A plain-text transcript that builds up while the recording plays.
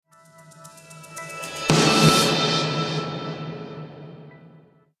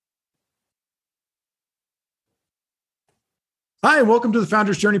Hi, and welcome to the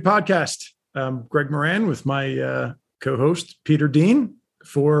Founders Journey podcast. I'm Greg Moran with my co-host, Peter Dean,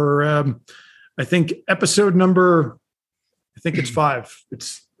 for, I think, episode number, it's 5.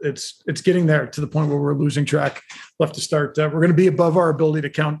 It's getting there to the point where we're losing track. We'll have to start. We're going to be above our ability to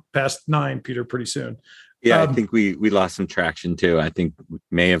count past 9, Peter, pretty soon. Yeah, I think we lost some traction, too. I think we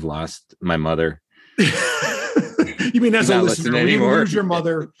may have lost my mother. You mean as a listener? We didn't lose your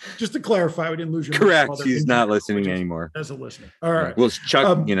mother. Just to clarify, we didn't lose your mother. Correct. She's not listening anymore. As a listener. All right. Well, Chuck,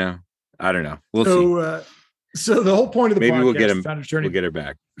 I don't know. We'll see. So the whole point of the podcast, we'll get him. Founders Journey, we'll get her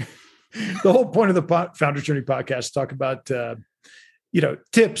back. The whole point of the Founders Journey podcast is talk about,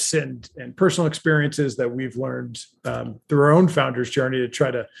 tips and personal experiences that we've learned through our own founders journey to try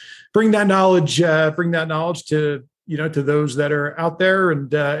to bring that knowledge to to those that are out there and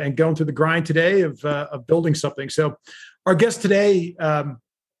going through the grind today of building something. So our guest today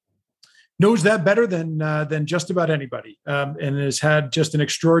knows that better than just about anybody, and has had just an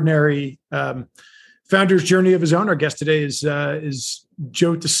extraordinary founder's journey of his own. Our guest today is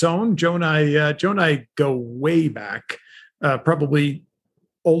Joe Tassone. Joe and I go way back, probably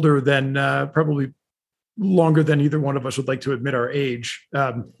older than probably longer than either one of us would like to admit our age.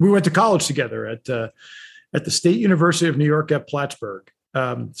 We went to college together at the State University of New York at Plattsburgh.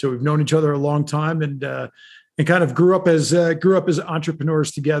 So we've known each other a long time and kind of grew up as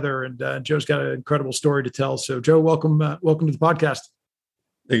entrepreneurs together. And Joe's got an incredible story to tell. So Joe, welcome to the podcast.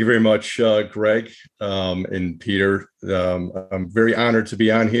 Thank you very much, Greg and Peter. I'm very honored to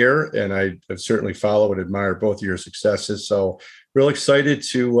be on here, and I certainly follow and admire both of your successes. So real excited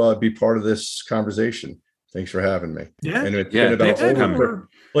to be part of this conversation. Thanks for having me. Yeah. And it's been about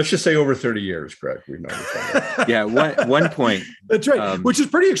let's just say over 30 years, Greg. We've known each other. Yeah. One point. That's right. Which is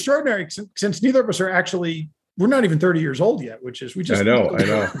pretty extraordinary since neither of us are we're not even 30 years old yet, I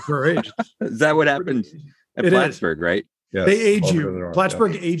know. For our age. Is that what happened at Plattsburgh, right? Yes, they age you.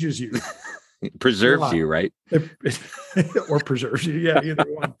 Plattsburgh ages you. Preserves you, right? Or preserves you. Yeah, either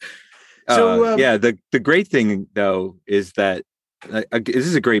one. So the great thing though is that this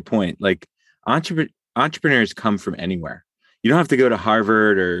is a great point. Like entrepreneurs come from anywhere. You don't have to go to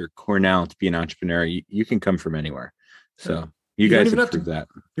Harvard or Cornell to be an entrepreneur. You can come from anywhere. So you guys have proved that.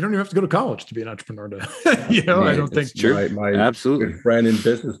 You don't even have to go to college to be an entrepreneur. I don't think. True. My absolutely good friend in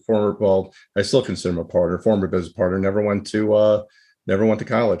business, I still consider him a partner, former business partner, never went to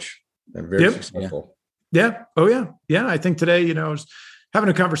college. And very successful. Yeah. Oh yeah. Yeah. I think today, I was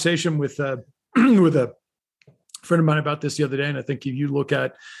having a conversation with with a friend of mine about this the other day, and I think you look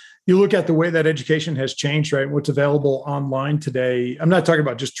at the way that education has changed, right? What's available online today. I'm not talking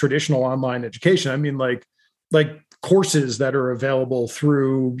about just traditional online education. I mean, like courses that are available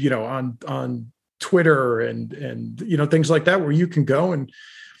through, on Twitter and things like that, where you can go and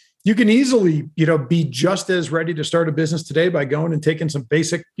you can easily, be just as ready to start a business today by going and taking some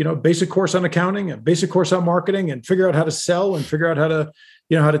basic course on accounting, a basic course on marketing, and figure out how to sell and figure out how to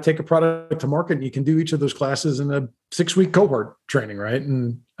take a product to market. And you can do each of those classes in a 6-week cohort training, right?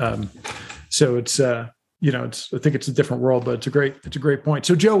 And so it's I think it's a different world, but it's a great point.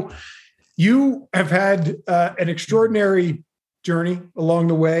 So Joe, you have had an extraordinary journey along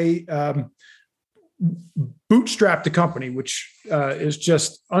the way. Bootstrapped a company, which is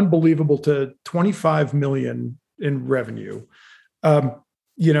just unbelievable, to 25 million in revenue. And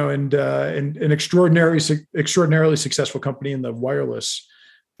an extraordinarily successful company in the wireless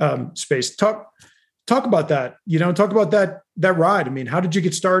space. Talk about that. Talk about that ride. I mean, how did you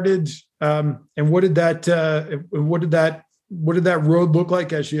get started? And what did that road look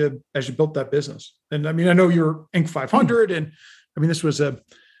like as you built that business? And I mean, I know you're Inc. 500, and I mean, this was an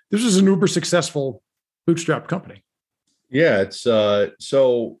uber successful bootstrap company. Yeah, it's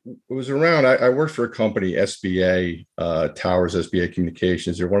so it was around. I worked for a company, SBA Towers, SBA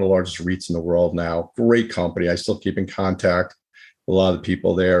Communications. They're one of the largest REITs in the world now. Great company. I still keep in contact with a lot of the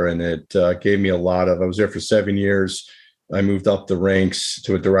people there, and it gave me I was there for 7 years. I moved up the ranks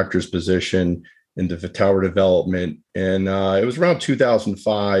to a director's position into the tower development, and it was around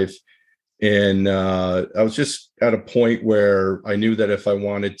 2005. And I was just at a point where I knew that if I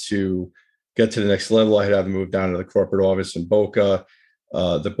wanted to get to the next level, I had to move down to the corporate office in Boca.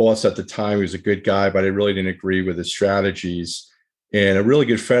 The boss at the time, he was a good guy, but I really didn't agree with his strategies. And a really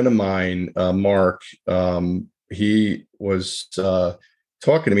good friend of mine, Mark, he was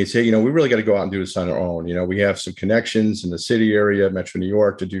talking to me and say, we really got to go out and do this on our own. We have some connections in the city area, Metro New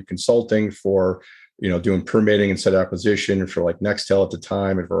York, to do consulting for, doing permitting and site acquisition for like Nextel at the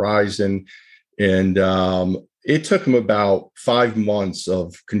time and Verizon. And it took him about 5 months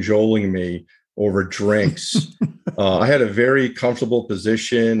of cajoling me over drinks. I had a very comfortable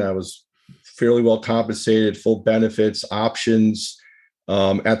position. I was fairly well compensated, full benefits, options.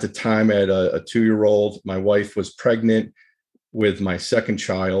 At the time, I had a 2-year-old. My wife was pregnant with my second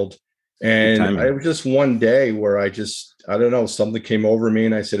child. And it was just one day where I don't know, something came over me.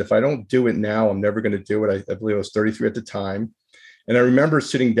 And I said, if I don't do it now, I'm never going to do it. I believe I was 33 at the time. And I remember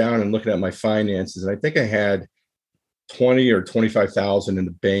sitting down and looking at my finances. And I think I had 20 or 25,000 in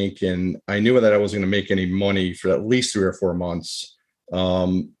the bank. And I knew that I wasn't going to make any money for at least 3 or 4 months.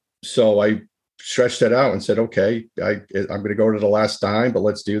 So I stretched that out and said, okay, I'm going to go to the last dime, but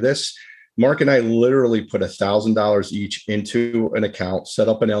let's do this. Mark and I literally put $1,000 each into an account, set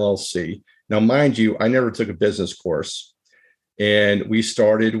up an LLC. Now, mind you, I never took a business course. And we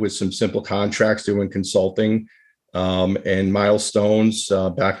started with some simple contracts doing consulting and milestones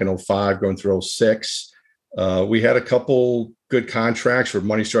back in 2005, going through 2006. We had a couple good contracts where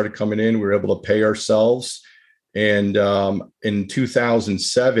money started coming in. We were able to pay ourselves. And in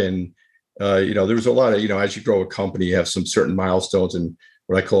 2007, there was a lot of, as you grow a company, you have some certain milestones and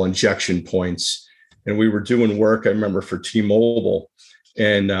what I call injection points. And we were doing work, I remember, for T-Mobile.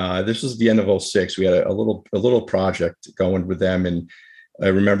 And this was the end of 2006. We had a little project going with them. And I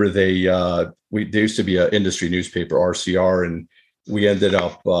remember they used to be an industry newspaper, RCR, and we ended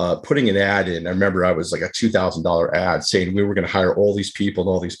up putting an ad in. I remember I was like a $2,000 ad saying we were going to hire all these people in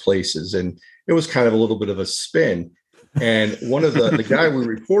all these places. And it was kind of a little bit of a spin. And one of the guy we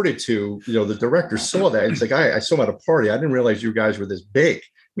reported to, the director saw that. It's like, I saw him at a party. I didn't realize you guys were this big.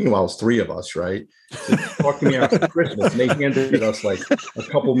 Meanwhile, it was 3 of us, right? So talk to me after Christmas. And they handed us like a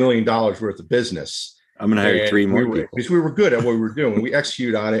couple $1 million worth of business. I'm going to hire 3 more people. Because we were good at what we were doing. We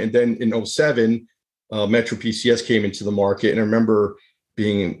executed on it. And then in 2007, Metro PCS came into the market. And I remember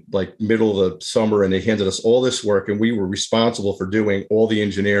being like middle of the summer and they handed us all this work. And we were responsible for doing all the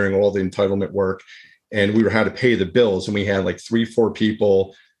engineering, all the entitlement work. And we had to pay the bills. And we had like 3-4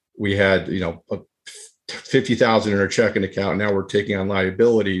 people. We had, 50,000 in our checking account. Now we're taking on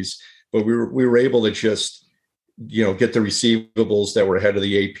liabilities, but we were able to just, get the receivables that were ahead of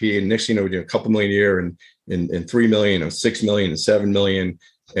the AP. And next thing you know, we did a couple million a year and 3 million and 6 million and 7 million.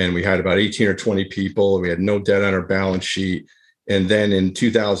 And we had about 18 or 20 people. We had no debt on our balance sheet. And then in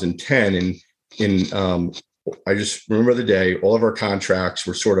 2010, I just remember the day, all of our contracts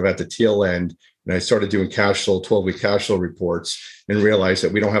were sort of at the tail end. And I started doing 12-week cash flow reports and realized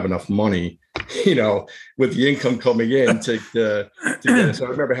that we don't have enough money, with the income coming in to get it. So I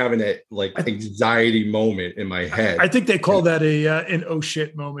remember having that like anxiety moment in my head. I think they call that an oh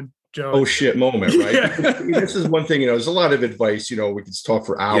shit moment, Joe. Oh shit moment, right? Yeah. This is one thing, there's a lot of advice, we could talk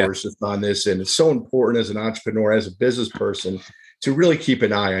for hours just on this. And it's so important as an entrepreneur, as a business person, to really keep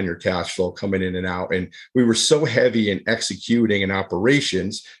an eye on your cash flow coming in and out. And we were so heavy in executing and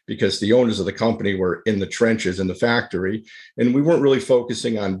operations because the owners of the company were in the trenches in the factory. And we weren't really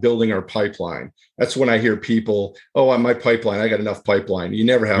focusing on building our pipeline. That's when I hear people, on my pipeline, I got enough pipeline. You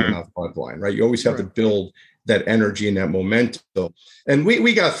never have enough pipeline, right? You always have to build that energy and that momentum. And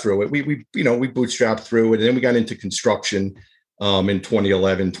we got through it. We bootstrapped through it. And then we got into construction in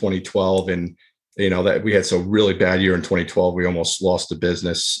 2011, 2012. And that we had a really bad year in 2012. We almost lost the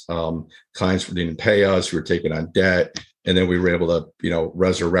business. Clients didn't pay us. We were taking on debt, and then we were able to,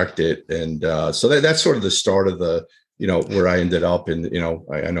 resurrect it. And so that's sort of the start of the, where I ended up. And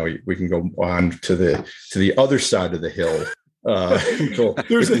I know we can go on to the other side of the hill.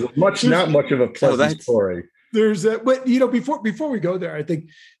 There's not much of a pleasant story. There's but before we go there, I think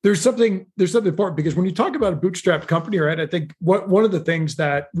there's something important, because when you talk about a bootstrap company, right, I think one of the things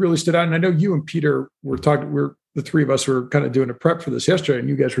that really stood out, and I know you and Peter the 3 of us were kind of doing a prep for this yesterday, and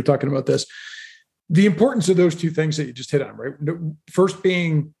you guys were talking about this, the importance of those 2 things that you just hit on, right? First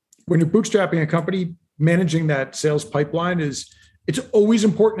being, when you're bootstrapping a company, managing that sales pipeline it's always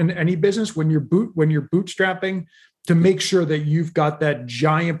important in any business when you're bootstrapping, to make sure that you've got that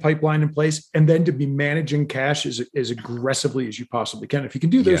giant pipeline in place, and then to be managing cash as aggressively as you possibly can. If you can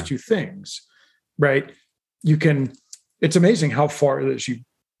do those 2 things, right, it's amazing how far, as you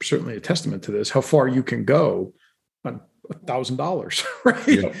certainly a testament to this, how far you can go on $1,000,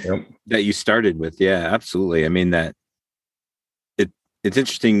 right? That you started with. Yeah, absolutely. I mean, it's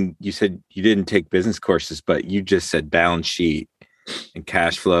interesting. You said you didn't take business courses, but you just said balance sheet and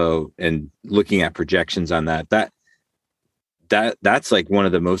cash flow and looking at projections on that's like one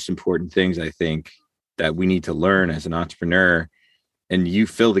of the most important things I think that we need to learn as an entrepreneur. And you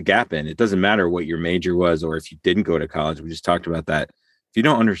fill the gap in. It doesn't matter what your major was, or if you didn't go to college. We just talked about that. If you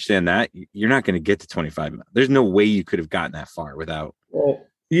don't understand that, you're not going to get to 25. There's no way you could have gotten that far without. Well,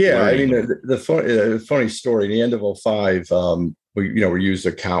 yeah. Learning. I mean, the funny story, in the end of 2005, we used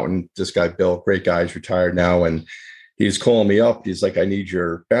an accountant, this guy, Bill, great guy, he's retired now. And he was calling me up. He's like, I need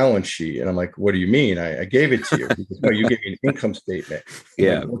your balance sheet. And I'm like, what do you mean? I gave it to you. He goes, no, you gave me an income statement.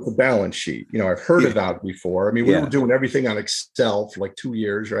 Yeah. Like, what's the balance sheet? I've heard about it before. I mean, we were doing everything on Excel for like 2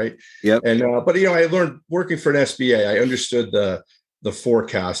 years, right? Yep. And, but, I learned working for an SBA, I understood the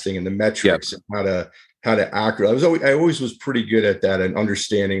forecasting and the metrics and how to accurate. I always was pretty good at that and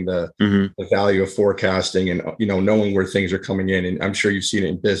understanding the value of forecasting and, knowing where things are coming in. And I'm sure you've seen it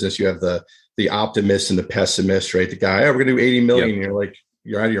in business. You have the optimist and the pessimist, right? The guy, we're going to do 80 million. And you're like,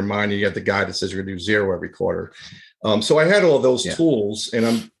 you're out of your mind. And you have the guy that says you're going to do 0 every quarter. So I had all those tools, and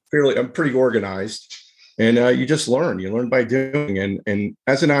I'm pretty organized, and you just learn by doing. And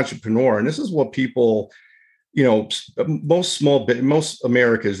as an entrepreneur, and this is what people, most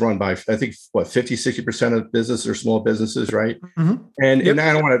America is run by, I think, 50-60% of business are small businesses, right? Mm-hmm. And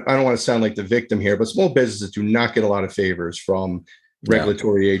I don't want to sound like the victim here, but small businesses do not get a lot of favors from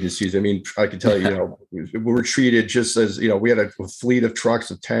regulatory agencies. I mean, I can tell you, we were treated just as, we had a fleet of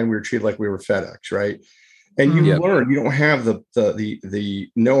trucks of 10, we were treated like we were FedEx, right? And you learn, you don't have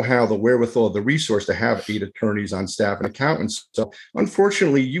the know-how, the wherewithal, the resource to have 8 attorneys on staff and accountants. So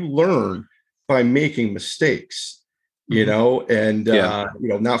unfortunately, you learn by making mistakes, and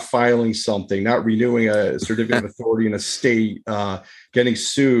not filing something, not renewing a certificate of authority in a state, getting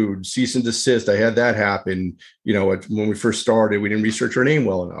sued, cease and desist. I had that happen. When we first started, we didn't research our name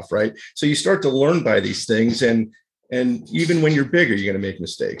well enough, right? So you start to learn by these things, and even when you're bigger, you're going to make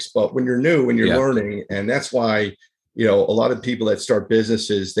mistakes. But when you're new, when you're learning, and that's why a lot of people that start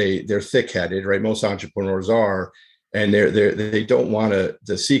businesses, they're thick-headed, right? Most entrepreneurs are. And they don't want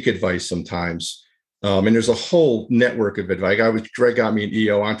to seek advice sometimes. And there's a whole network of advice. Greg got me an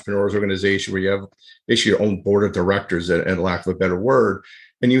EO, Entrepreneurs Organization, where you have basically your own board of directors, and lack of a better word.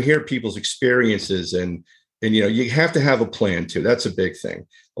 And you hear people's experiences, and you have to have a plan too. That's a big thing.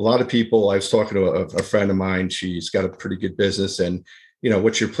 A lot of people, I was talking to a friend of mine, she's got a pretty good business, and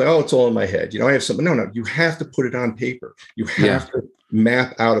what's your plan? Oh, it's all in my head. I have something. No, you have to put it on paper. You have to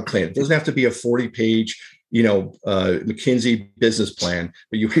map out a plan. It doesn't have to be a 40-page McKinsey business plan,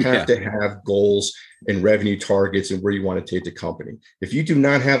 but you have to have goals and revenue targets and where you want to take the company. If you do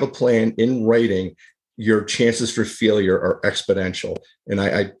not have a plan in writing, your chances for failure are exponential. And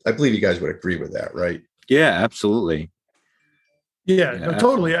I believe you guys would agree with that, right? Yeah, absolutely. Yeah, no,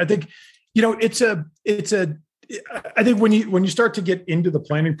 totally. I think, I think when you start to get into the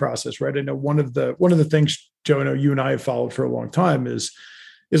planning process, right? I know one of the things, Joe, I know you and I have followed for a long time is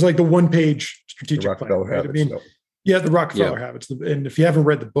like the 1-page strategic plan. Right? The Rockefeller Habits. And if you haven't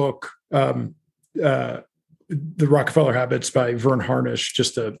read the book, The Rockefeller Habits by Vern Harnish,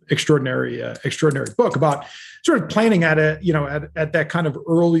 just an extraordinary book about sort of planning at that kind of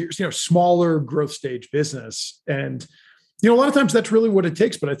earlier, smaller growth stage business. And, a lot of times that's really what it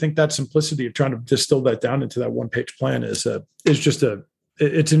takes. But I think that simplicity of trying to distill that down into that 1-page plan is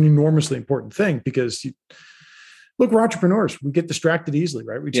it's an enormously important thing, because look, we're entrepreneurs. We get distracted easily,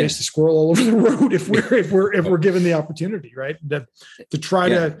 right? We chase the squirrel all over the road if we're given the opportunity, right? To try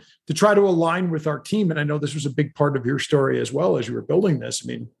to align with our team. And I know this was a big part of your story as well as you were building this. I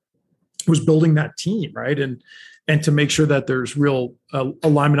mean, it was building that team, right? And to make sure that there's real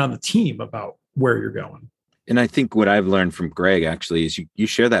alignment on the team about where you're going. And I think what I've learned from Greg actually is you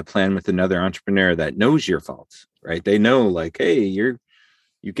share that plan with another entrepreneur that knows your faults, right? They know, like, hey, you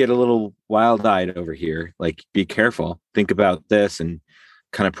get a little wild-eyed over here. Like, be careful. Think about this, and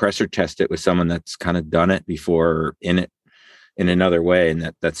kind of pressure test it with someone that's kind of done it before, or in it in another way.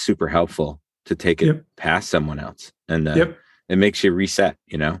 And that's super helpful to take it past someone else. And it makes you reset,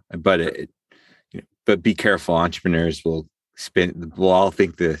 but be careful. Entrepreneurs will all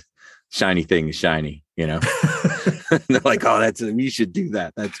think the shiny thing is shiny, They're like, oh, we should do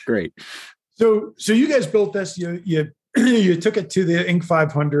that. That's great. So you guys built this, you took it to the Inc.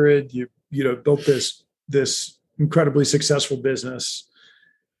 500. You built this incredibly successful business,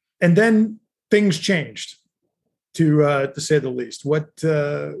 and then things changed, to say the least. What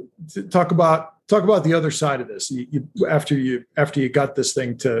talk about the other side of this? After you got this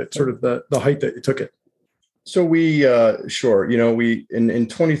thing to sort of the height that you took it. So we we in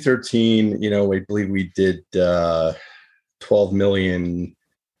 2013, I believe we did 12 million.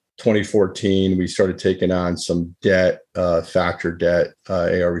 2014, we started taking on some debt, factor debt,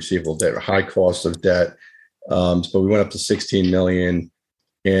 AR receivable debt, high cost of debt. But we went up to 16 million.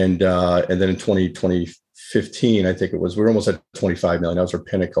 And then in 2015, I think it was, we were almost at 25 million. That was our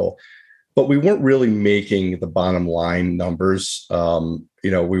pinnacle. But we weren't really making the bottom line numbers.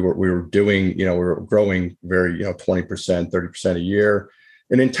 We were doing, we were growing very, 20%, 30% a year.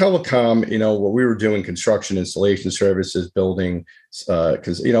 And in telecom, what we were doing, construction, installation services, building,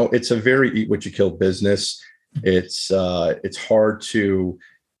 because, it's a very eat what you kill business. It's hard to,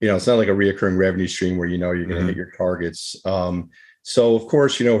 it's not like a reoccurring revenue stream where, you're going to hit your targets. So of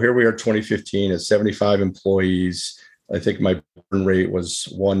course, here we are 2015 at 75 employees. I think my burn rate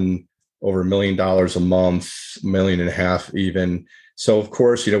was over $1 million a month, $1.5 million even. So of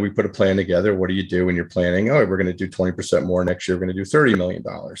course, we put a plan together. What do you do when you're planning? Oh, we're going to do 20% more next year. We're going to do $30 million.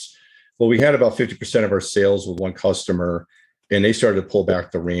 Well, we had about 50% of our sales with one customer, and they started to pull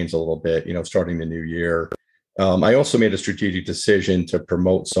back the reins a little bit, starting the new year. I also made a strategic decision to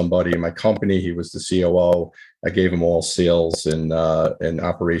promote somebody in my company. He was the COO. I gave him all sales and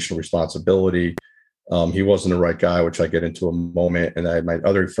operational responsibility. He wasn't the right guy, which I get into a moment. And I had my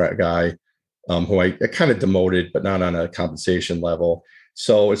other guy who I kind of demoted, but not on a compensation level.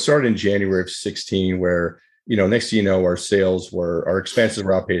 So it started in January of 16, where, next thing you know, our expenses were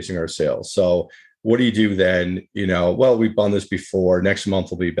outpacing our sales. So what do you do then? Well, we've done this before. Next month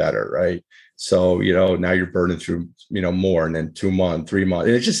will be better, right? So, now you're burning through, more, and then 2 months, 3 months,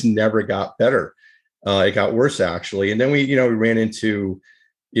 and it just never got better. It got worse, actually. And then we ran into,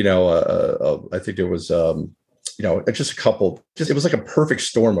 I think there was, just a couple, it was like a perfect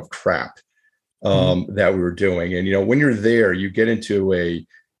storm of crap that we were doing. And, when you're there, you get into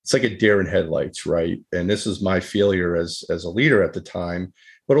it's like a deer in headlights, right? And this is my failure as a leader at the time,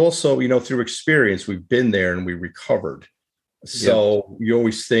 but also, through experience, we've been there and we recovered. So you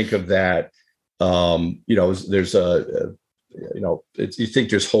always think of that. There's you think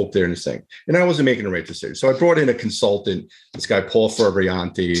there's hope there in this thing. And I wasn't making the right decision. So I brought in a consultant, this guy, Paul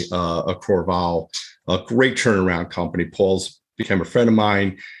Fabrianti, a Corval, a great turnaround company. Paul's become a friend of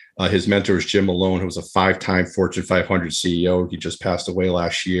mine. His mentor is Jim Malone, who was a 5-time Fortune 500 CEO. He just passed away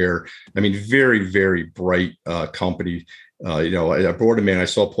last year. I mean, very, very bright company. I brought him in. I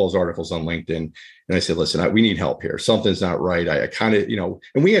saw Paul's articles on LinkedIn, and I said, listen, we need help here. Something's not right. I kind of,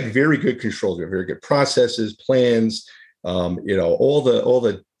 and we had very good controls. We had very good processes, plans, all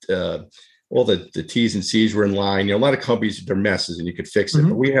the T's and C's were in line. A lot of companies, they're messes and you could fix it,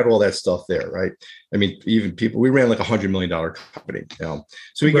 but we had all that stuff there, right? I mean, even we ran like $100 million company,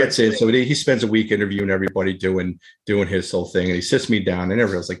 So he gets in. So he spends a week interviewing everybody, doing his whole thing. And he sits me down, and it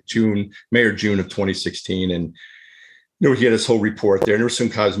was like May or June of 2016. And he had this whole report there, and there were some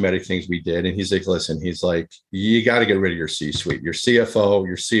cosmetic things we did. And he's like, listen, you got to get rid of your C-suite, your CFO,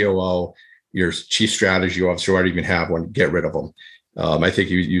 your COO, your chief strategy officer. I don't even have one. Get rid of them. I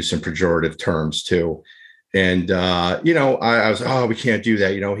think you use some pejorative terms too. And, I was, we can't do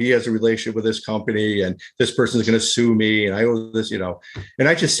that. He has a relationship with this company, and this person is going to sue me, and I owe this, and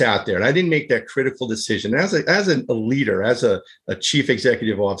I just sat there, and I didn't make that critical decision. As a leader, as a chief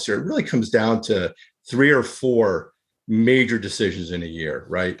executive officer, it really comes down to 3 or 4 major decisions in a year,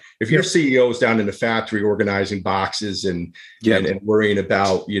 right? If your CEO is down in the factory organizing boxes and worrying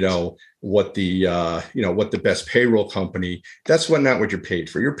about, what the best payroll company, that's not what you're paid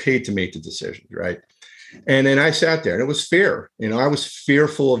for. You're paid to make the decisions, right? And then I sat there, and it was fair. I was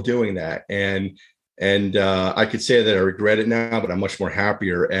fearful of doing that. And I could say that I regret it now, but I'm much more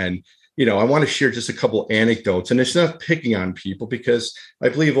happier. And, I want to share just a couple anecdotes, and it's not picking on people, because I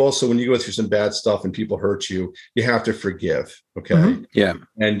believe also when you go through some bad stuff and people hurt you, you have to forgive. Okay. Mm-hmm. Yeah.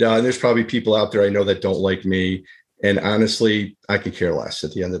 And there's probably people out there I know that don't like me. And honestly, I could care less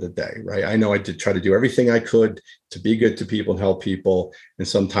at the end of the day, right? I know I did try to do everything I could to be good to people and help people. And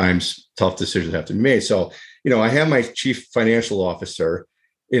sometimes tough decisions have to be made. So, I have my chief financial officer.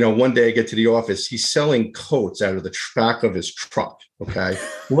 One day I get to the office, he's selling coats out of the back of his truck. Okay.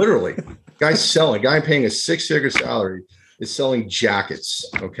 Literally, guy paying a 6-figure salary is selling jackets.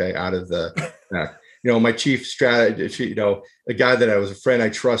 Okay. Out of the back. My chief strategist, a guy that I was a friend I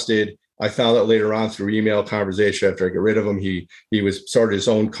trusted. I found out later on through email conversation after I got rid of him, he started his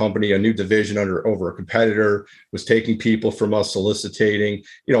own company, a new division over a competitor, was taking people from us, soliciting,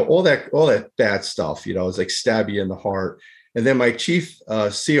 all that bad stuff, it was like stab you in the heart. And then my chief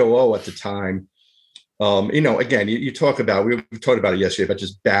COO at the time, again, you talk about, we talked about it yesterday, about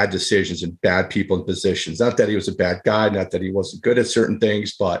just bad decisions and bad people in positions. Not that he was a bad guy, not that he wasn't good at certain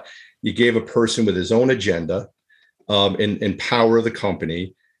things, but you gave a person with his own agenda and power of the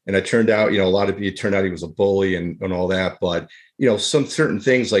company. And it turned out, it turned out he was a bully and all that. But, some certain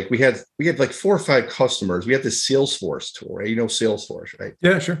things, like we had like 4 or 5 customers. We had the Salesforce tool, right? Salesforce, right?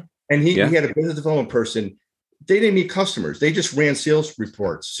 Yeah, sure. And he had a business development person. They didn't meet customers. They just ran Salesforce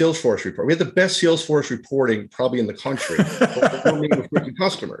report. We had the best Salesforce reporting probably in the country. We're meeting with freaking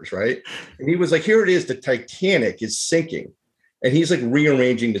customers, right? And he was like, here it is. The Titanic is sinking. And he's like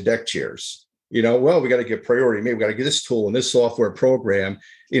rearranging the deck chairs. Well, we got to get priority. Maybe we got to get this tool and this software program,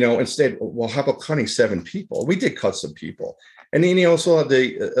 instead, well, how about cutting 7 people? We did cut some people. And then you also have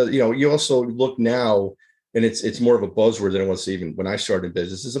you also look now, and it's more of a buzzword than it was even when I started in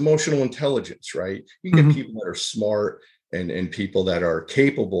business, is emotional intelligence, right? You can get people that are smart and people that are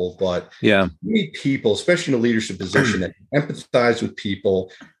capable, but yeah, you need people, especially in a leadership position, that can empathize with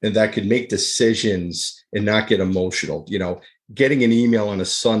people and that could make decisions and not get emotional. Getting an email on a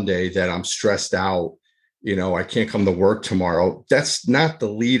Sunday that I'm stressed out, I can't come to work tomorrow. That's not the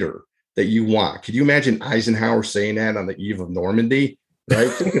leader that you want. Could you imagine Eisenhower saying that on the eve of Normandy? Right?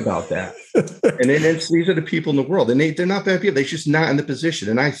 Think about that. And then these are the people in the world, and they're not bad people. They're just not in the position.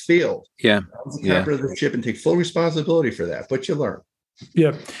 And I failed. Yeah. I was the captain of the ship and take full responsibility for that. But you learn.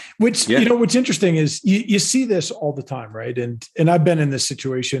 Yeah. What's interesting is you see this all the time, right? And I've been in this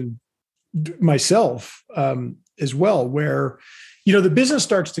situation myself as well, where, the business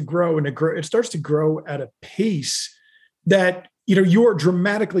starts to grow and it starts to grow at a pace that, you're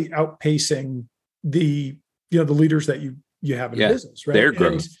dramatically outpacing the leaders that you have in the business, right? Their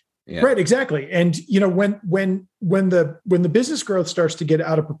growth. Right, exactly. And when the business growth starts to get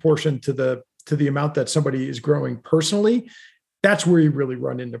out of proportion to the amount that somebody is growing personally, that's where you really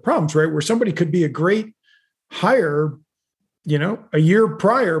run into problems, right? Where somebody could be a great hire, a year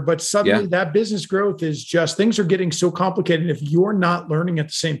prior, but suddenly that business growth is just, things are getting so complicated. If you're not learning at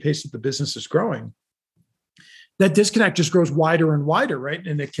the same pace that the business is growing, that disconnect just grows wider and wider, right?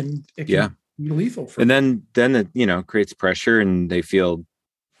 And it can be lethal for them. And then it, creates pressure, and they feel,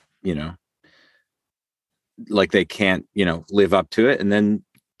 like they can't, live up to it. And then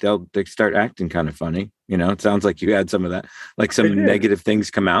they start acting kind of funny. It sounds like you had some of that, like some negative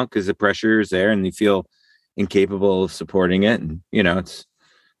things come out because the pressure is there and you feel incapable of supporting it. And, it's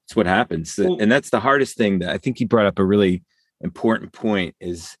what happens. And that's the hardest thing. That I think you brought up a really important point,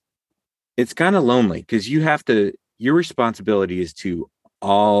 is it's kind of lonely because your responsibility is to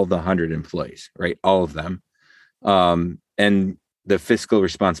all the 100 employees, right? All of them. And the fiscal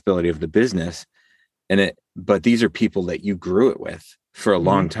responsibility of the business. But these are people that you grew it with for a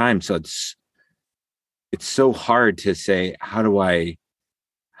long time. So it's so hard to say, how do I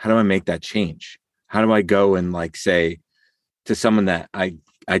make that change? How do I go and say to someone that I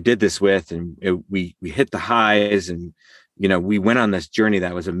did this with, and we hit the highs, and, we went on this journey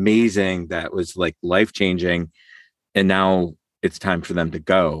that was amazing, that was life-changing. And now it's time for them to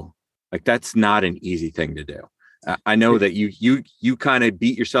go. That's not an easy thing to do. I know that you kind of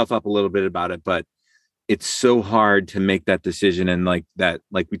beat yourself up a little bit about it, but it's so hard to make that decision. And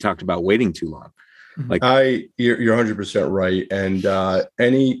we talked about, waiting too long. You're 100% right. And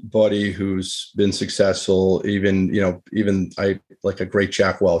anybody who's been successful, even I like a great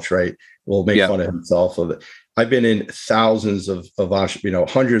Jack Welch, right, will make fun of himself of it. I've been in thousands of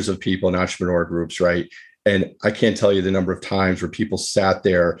hundreds of people in entrepreneur groups, right? And I can't tell you the number of times where people sat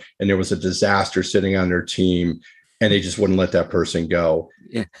there and there was a disaster sitting on their team and they just wouldn't let that person go.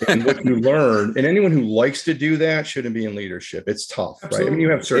 Yeah. And what you learn, and anyone who likes to do that shouldn't be in leadership. It's tough, Absolutely. Right? I mean,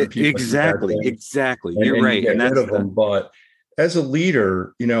 you have certain people. Exactly. You're right. And that's them. But as a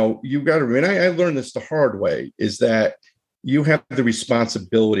leader, you've got to, and I learned this the hard way, is that you have the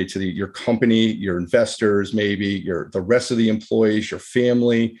responsibility to your company, your investors, maybe the rest of the employees, your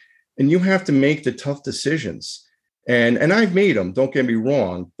family. And you have to make the tough decisions. And I've made them, don't get me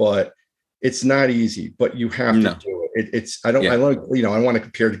wrong, but it's not easy, but you have to do it. I don't want to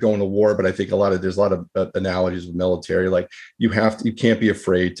compare to going to war, but I think there's a lot of analogies with military. You can't be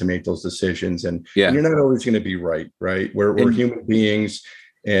afraid to make those decisions, and you're not always going to be right. We're human beings.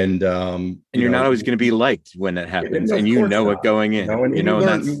 And you're not always going to be liked when that happens, and it going in.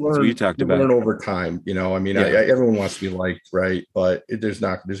 That's what you talked about. Learn over time. Everyone wants to be liked, right? But there's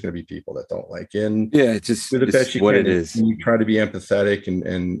going to be people that don't like. And it's just the best you what can. It is. You try to be empathetic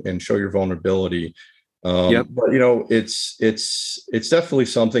and show your vulnerability. But it's definitely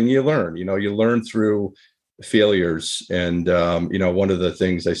something you learn. You learn through failures, and one of the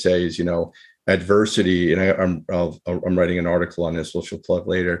things I say is adversity, and I'm writing an article on this, which we'll plug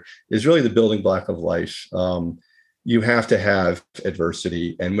later, is really the building block of life. You have to have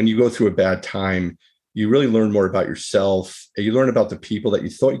adversity. And when you go through a bad time, you really learn more about yourself. You learn about the people that you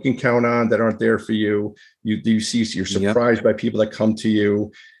thought you can count on that aren't there for you. You're surprised by people that come to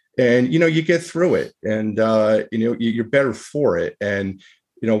you, and, you get through it, and, you're better for it. And,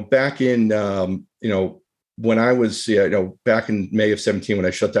 back in, when I was, back in May of 2017, when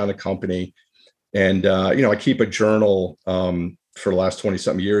I shut down the company, and, I keep a journal for the last 20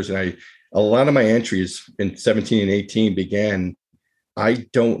 something years. And a lot of my entries in 17 and 18 began, I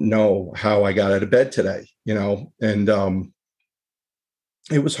don't know how I got out of bed today, and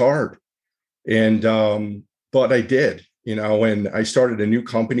it was hard. And, but I did, and I started a new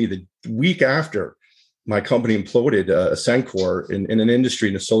company the week after my company imploded, onCORE, in an industry,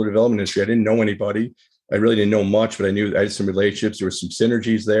 in the solar development industry. I didn't know anybody. I really didn't know much, but I knew I had some relationships. There were some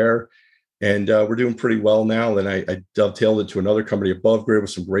synergies there. And we're doing pretty well now. Then I dovetailed into another company above grid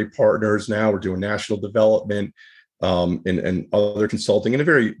with some great partners. Now we're doing national development and other consulting in a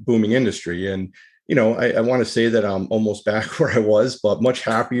very booming industry. And, I want to say that I'm almost back where I was, but much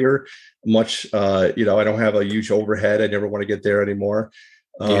happier, much, I don't have a huge overhead. I never want to get there anymore.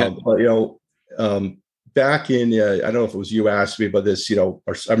 But, back in, I don't know if it was you asked me about this,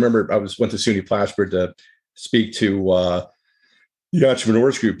 I remember went to SUNY Plattsburgh to speak to the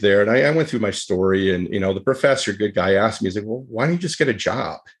entrepreneurs group there. And I went through my story, and, the professor, good guy, asked me, he's like, well, why don't you just get a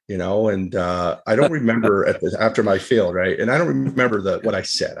job? And I don't remember after my field, right. And I don't remember what I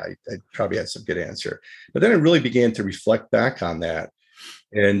said. I probably had some good answer, but then I really began to reflect back on that.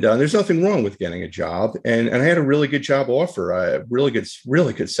 And there's nothing wrong with getting a job. And I had a really good job offer, really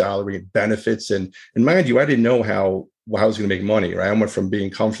good salary and benefits. And mind you, I didn't know how I was going to make money, right. I went from being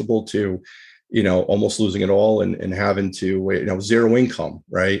comfortable to, almost losing it all and having to, zero income,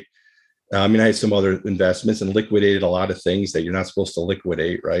 right? I had some other investments and liquidated a lot of things that you're not supposed to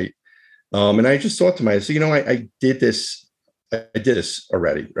liquidate, right? And I just thought to myself, I did this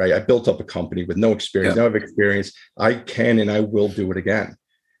already, right? I built up a company with no experience, no experience. I can and I will do it again.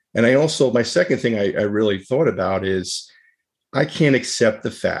 And I also, my second thing I really thought about is I can't accept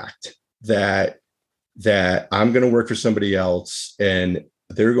the fact that I'm going to work for somebody else and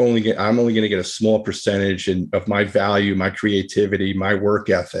I'm only going to get a small percentage of my value, my creativity, my work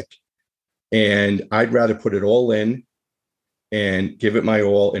ethic. And I'd rather put it all in and give it my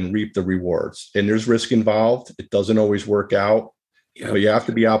all and reap the rewards. And there's risk involved. It doesn't always work out, but you have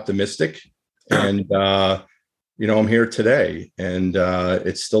to be optimistic. And, I'm here today, and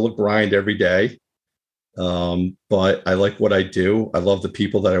it's still a grind every day. But I like what I do. I love the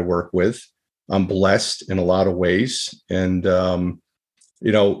people that I work with. I'm blessed in a lot of ways. And,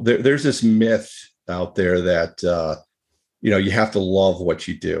 there's this myth out there that, you have to love what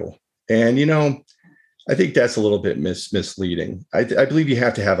you do. And, I think that's a little bit misleading. I believe you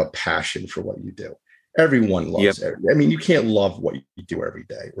have to have a passion for what you do. Everyone loves it. You can't love what you do every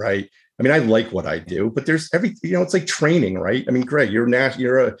day, right? I like what I do, but there's it's like training, right? Greg, you're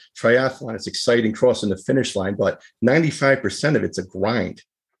a triathlon. It's exciting crossing the finish line, but 95% of it's a grind.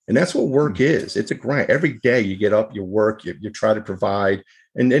 And that's what work is. It's a grind. Every day you get up, you work, you try to provide,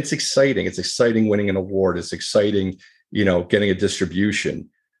 and it's exciting. It's exciting winning an award. It's exciting, getting a distribution.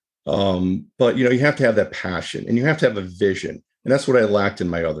 But, you have to have that passion and you have to have a vision. And that's what I lacked in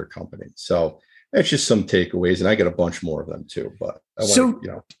my other company. So that's just some takeaways. And I get a bunch more of them too. But it's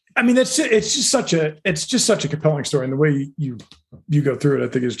just such a compelling story. And the way you go through it, I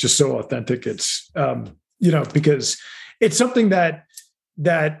think is just so authentic. It's, because it's something that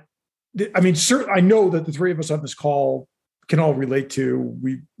I know that the three of us on this call can all relate to.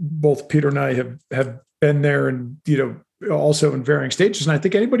 We both, Peter and I, have been there, and also in varying stages. And I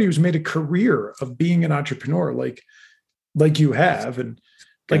think anybody who's made a career of being an entrepreneur, like you have, and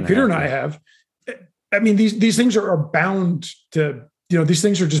like Peter and I have, these things are bound to. These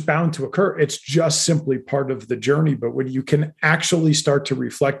things are just bound to occur. It's just simply part of the journey. But when you can actually start to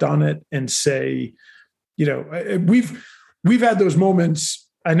reflect on it and say, we've had those moments.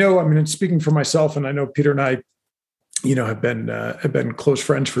 I know, speaking for myself, and I know Peter and I, have been close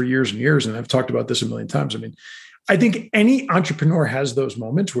friends for years and years. And I've talked about this a million times. I think any entrepreneur has those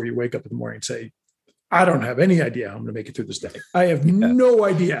moments where you wake up in the morning and say, I don't have any idea how I'm going to make it through this day. I have no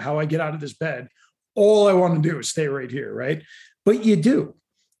idea how I get out of this bed. All I want to do is stay right here. Right. But you do.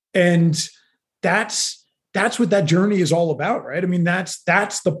 And that's what that journey is all about. Right.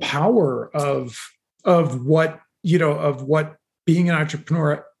 That's the power of what being an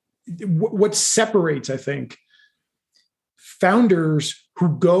entrepreneur, what separates, I think, founders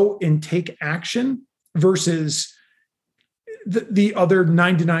who go and take action versus the other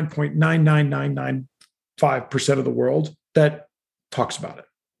 99.99995% of the world that talks about it.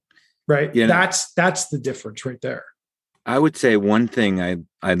 Right. Yeah. That's the difference right there. I would say one thing when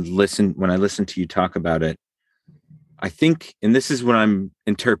I listen to you talk about it, I think, and this is what I'm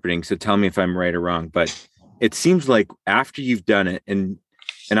interpreting, so tell me if I'm right or wrong, but it seems like after you've done it, and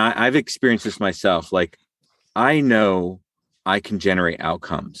I've experienced this myself, like I know I can generate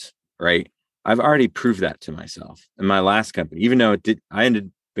outcomes, right? I've already proved that to myself in my last company, even though I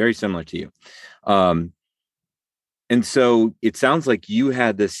ended very similar to you. And so it sounds like you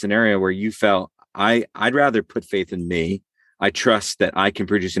had this scenario where you felt, I'd rather put faith in me. I trust that I can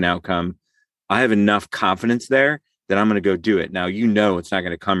produce an outcome. I have enough confidence there that I'm going to go do it. Now, it's not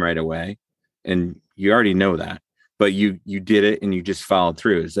going to come right away, and you already know that, but you did it and you just followed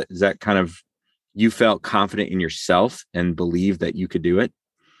through. Is that kind of, you felt confident in yourself and believed that you could do it?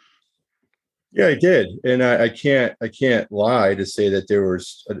 Yeah, I did, and I can't lie to say that there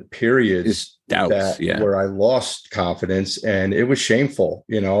was periods doubts, where I lost confidence, and it was shameful.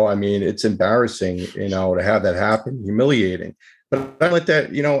 I mean, it's embarrassing, to have that happen, humiliating. But I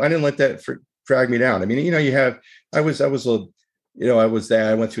didn't let that drag me down. I mean, I was I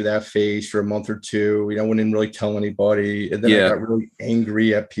went through that phase for a month or two. Wouldn't really tell anybody, and then I got really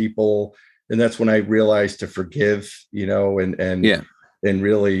angry at people, and that's when I realized to forgive. And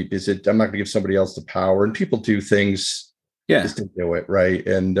really, I'm not going to give somebody else the power. And people do things just to do it, right?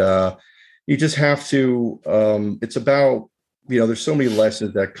 And you just have to. It's about there's so many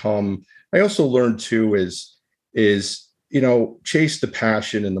lessons that come. I also learned too is chase the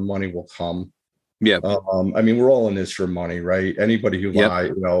passion and the money will come. Yeah. I mean, we're all in this for money, right? Anybody who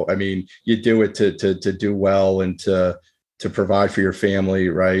lie, I mean, you do it to do well and to provide for your family,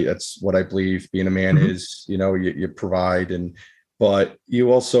 right? That's what I believe being a man is. You provide but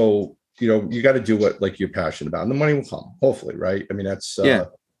you also, you got to do what you're passionate about, and the money will come, hopefully, right? I mean, that's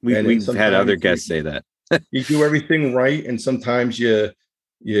we've had other guests say that. You do everything right, and sometimes you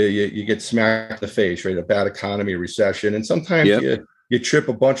get smacked in the face, right? A bad economy, a recession, and sometimes you trip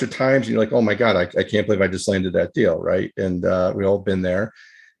a bunch of times, and you're like, oh my God, I can't believe I just landed that deal, right? And we all been there,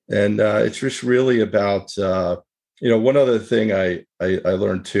 and it's just really about one other thing I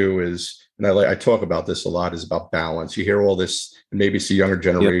learned too is. And I talk about this a lot, is about balance. You hear all this, and maybe see younger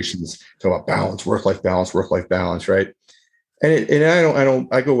generations talk about balance, work-life balance, right? And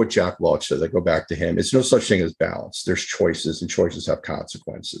I go with Jack Welch says. I go back to him. It's no such thing as balance. There's choices, and choices have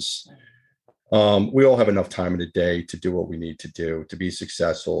consequences. We all have enough time in the day to do what we need to do to be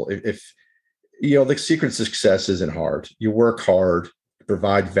successful. If the secret to success isn't hard. You work hard, you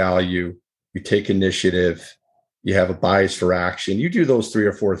provide value, you take initiative, you have a bias for action. You do those 3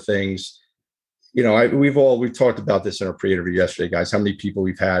 or 4 things. We've talked about this in our pre-interview yesterday, guys, how many people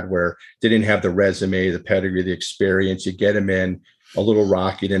we've had where they didn't have the resume, the pedigree, the experience. You get them in a little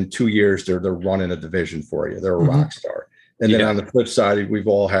rocky, then 2 years, they're running a division for you. They're a rock star. And then on the flip side, we've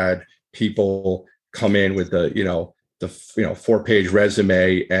all had people come in with the 4-page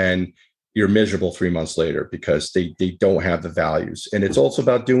resume, and you're miserable 3 months later because they don't have the values. And it's also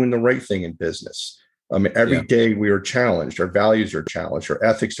about doing the right thing in business. Every day we are challenged. Our values are challenged. Our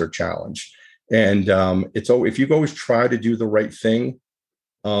ethics are challenged. And if you always try to do the right thing,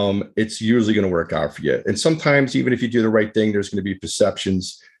 it's usually going to work out for you. And sometimes, even if you do the right thing, there's going to be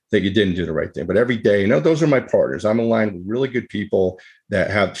perceptions that you didn't do the right thing. But every day, those are my partners. I'm aligned with really good people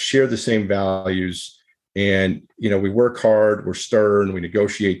that share the same values. And, we work hard, we're stern, we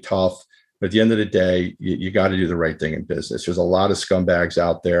negotiate tough. But at the end of the day, you got to do the right thing in business. There's a lot of scumbags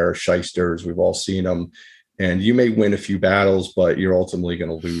out there, shysters. We've all seen them. And you may win a few battles, but you're ultimately going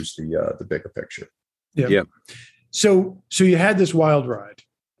to lose the bigger picture. Yeah. So you had this wild ride.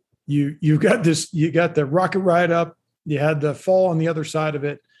 You got the rocket ride up. You had the fall on the other side of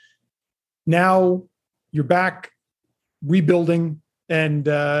it. Now you're back rebuilding and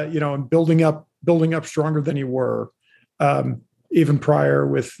building up stronger than you were even prior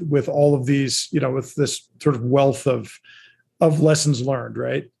with all of these, with this sort of wealth of lessons learned,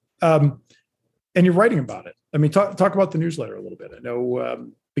 right? And you're writing about it. I mean, talk about the newsletter a little bit. I know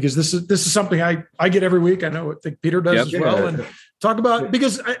because this is something I get every week. I think Peter does as well. And talk about,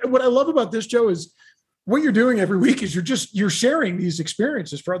 because what I love about this, Joe, is what you're doing every week is you're sharing these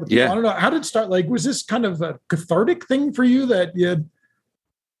experiences for other people. I don't know, how did it start? Was this kind of a cathartic thing for you that you had?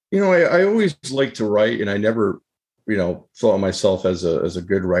 I always like to write, and I never, thought of myself as a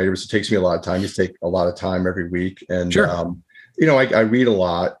good writer. It takes me a lot of time. You take a lot of time every week. And, sure. I read a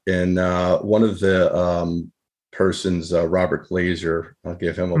lot, and one of the persons, Robert Glazer, I'll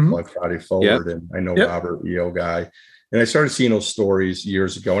give him a plug, Friday Forward, and I know Robert, EO guy, and I started seeing those stories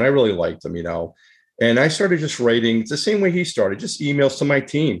years ago, and I really liked them, and I started just writing the same way he started, just emails to my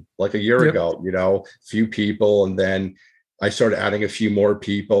team like a year ago, few people, and then I started adding a few more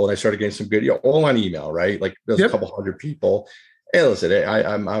people, and I started getting some good, all on email, right? Like there's a couple hundred people. Hey, listen,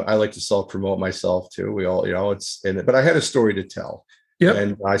 I like to self-promote myself too. We all, but I had a story to tell.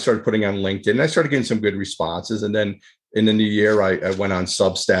 And I started putting on LinkedIn, and I started getting some good responses. And then in the new year, I went on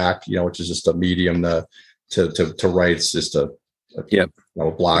Substack, which is just a medium to write. It's just a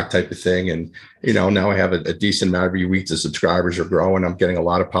blog type of thing. And, now I have a decent amount every week. The subscribers are growing. I'm getting a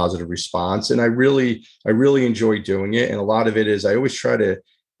lot of positive response, and I really enjoy doing it. And a lot of it is I always try to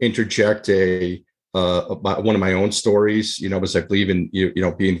interject one of my own stories, because I believe in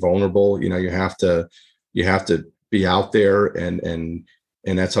being vulnerable. You have to be out there, and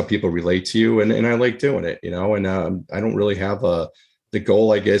that's how people relate to you. And I like doing it, and I don't really have the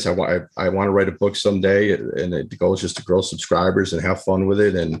goal. I guess I want to write a book someday, and the goal is just to grow subscribers and have fun with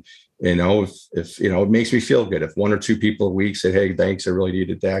it, and if it makes me feel good. If one or two people a week say, hey, thanks, I really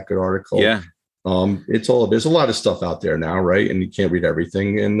needed that, good article. Yeah. There's a lot of stuff out there now, right? And you can't read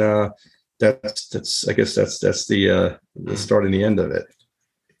everything. And that's I guess that's the start and the end of it.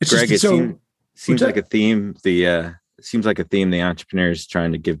 Greg, it seems like a theme. It seems like a theme. The entrepreneurs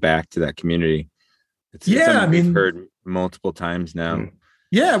trying to give back to that community. It's we've heard multiple times now.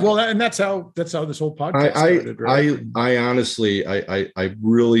 Yeah, well, and that's how this whole podcast started. Right? I honestly, I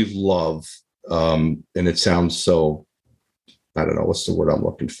really love, and it sounds so, I don't know what's the word I'm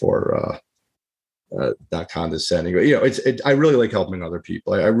looking for. Not condescending, but I really like helping other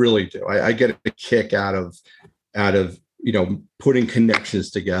people. I really do. I get a kick out of putting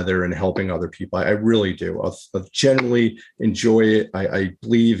connections together and helping other people. I really do. I generally enjoy it. I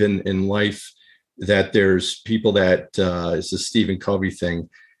believe in life that there's people that it's a Stephen Covey thing.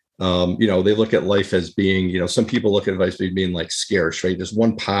 They look at life as being, some people look at life as being like scarce, right? There's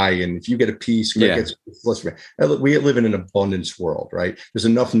one pie, and if you get a piece, we live in an abundance world, right? There's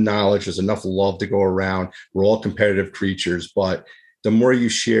enough knowledge, there's enough love to go around. We're all competitive creatures, but the more you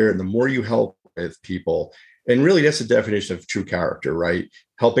share and the more you help with people, and really that's the definition of true character, right?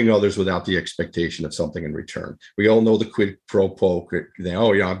 Helping others without the expectation of something in return. We all know the quid pro quo.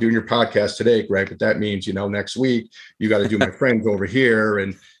 I'm doing your podcast today, Greg, but that means, next week you got to do my friends over here.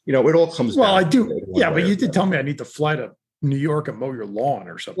 And, it all comes well, I do. Yeah, but you did tell me I need to fly to New York and mow your lawn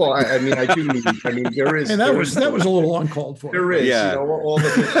or something. Well, I do need, there is. And that was a little uncalled for. There is. Yeah.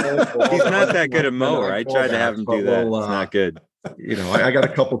 He's not that good a mower. I tried to have him do that. It's not good. I got a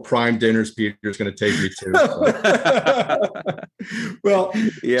couple prime dinners Peter's going to take me to. So. Well,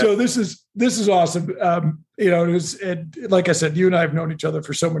 Joe, this is awesome. Like I said, you and I have known each other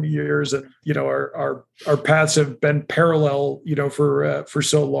for so many years, and our paths have been parallel, for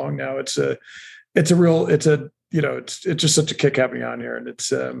so long now. It's just such a kick having you on here, and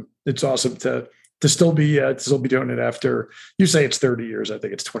it's awesome to still be doing it after, you say it's 30 years. I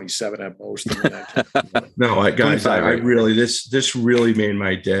think it's 27 at most. No, guys, I really, this really made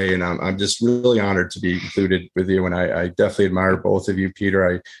my day, and I'm just really honored to be included with you. And I definitely admire both of you,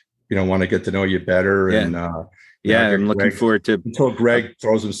 Peter. I want to get to know you better. Yeah. And I'm looking forward to, until Greg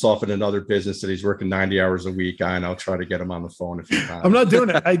throws himself in another business that he's working 90 hours a week on. I'll try to get him on the phone a few times. I'm not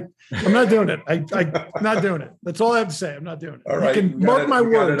doing it. I'm not doing it. I'm not doing it. That's all I have to say. I'm not doing it. All right. You can mark my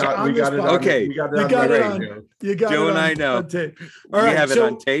words on this podcast. Okay. You got it on. You got Joe it and on, I know. on tape. All right. We have it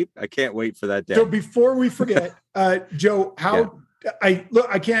on tape. I can't wait for that day. So before we forget, Joe,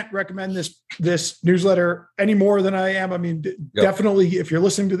 I can't recommend this newsletter any more than I am. I mean, definitely, if you're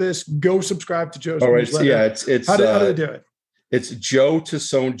listening to this, go subscribe to Joe's newsletter. Yeah, it's how do they do it? It's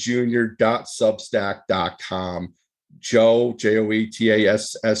joetassonejr.substack.com. Joe,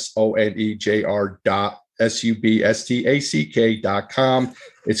 JoeTassonejr.substack.com.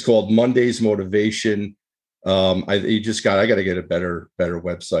 It's called Monday's Motivation. I got to get a better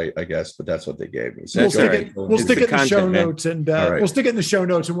website, I guess, but that's what they gave me. So we'll stick it in the show notes, and right. We'll stick it in the show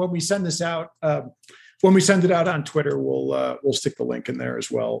notes. And when we send this out, when we send it out on Twitter, we'll stick the link in there as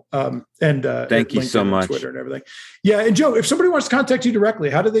well. Thank you so much. Twitter and everything. Yeah, and Joe, if somebody wants to contact you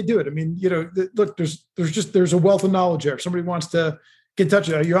directly, how do they do it? I mean, look, there's a wealth of knowledge there. If somebody wants to get in touch,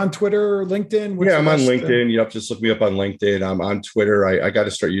 are you on Twitter or LinkedIn? I'm on LinkedIn. Just look me up on LinkedIn. I'm on Twitter. I got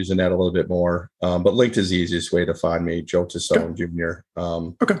to start using that a little bit more. But LinkedIn is the easiest way to find me, Joe Tassone Jr.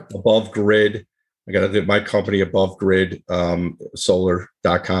 Above Grid. I got to do my company, Above Grid,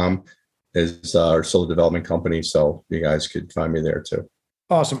 solar.com. is our solar development company. So you guys could find me there too.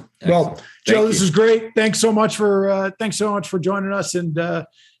 Awesome. Well, Joe, this is great. Thanks so much for joining us.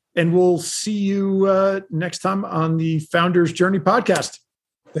 And we'll see you next time on the Founders Journey podcast.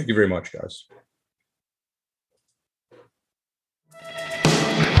 Thank you very much, guys.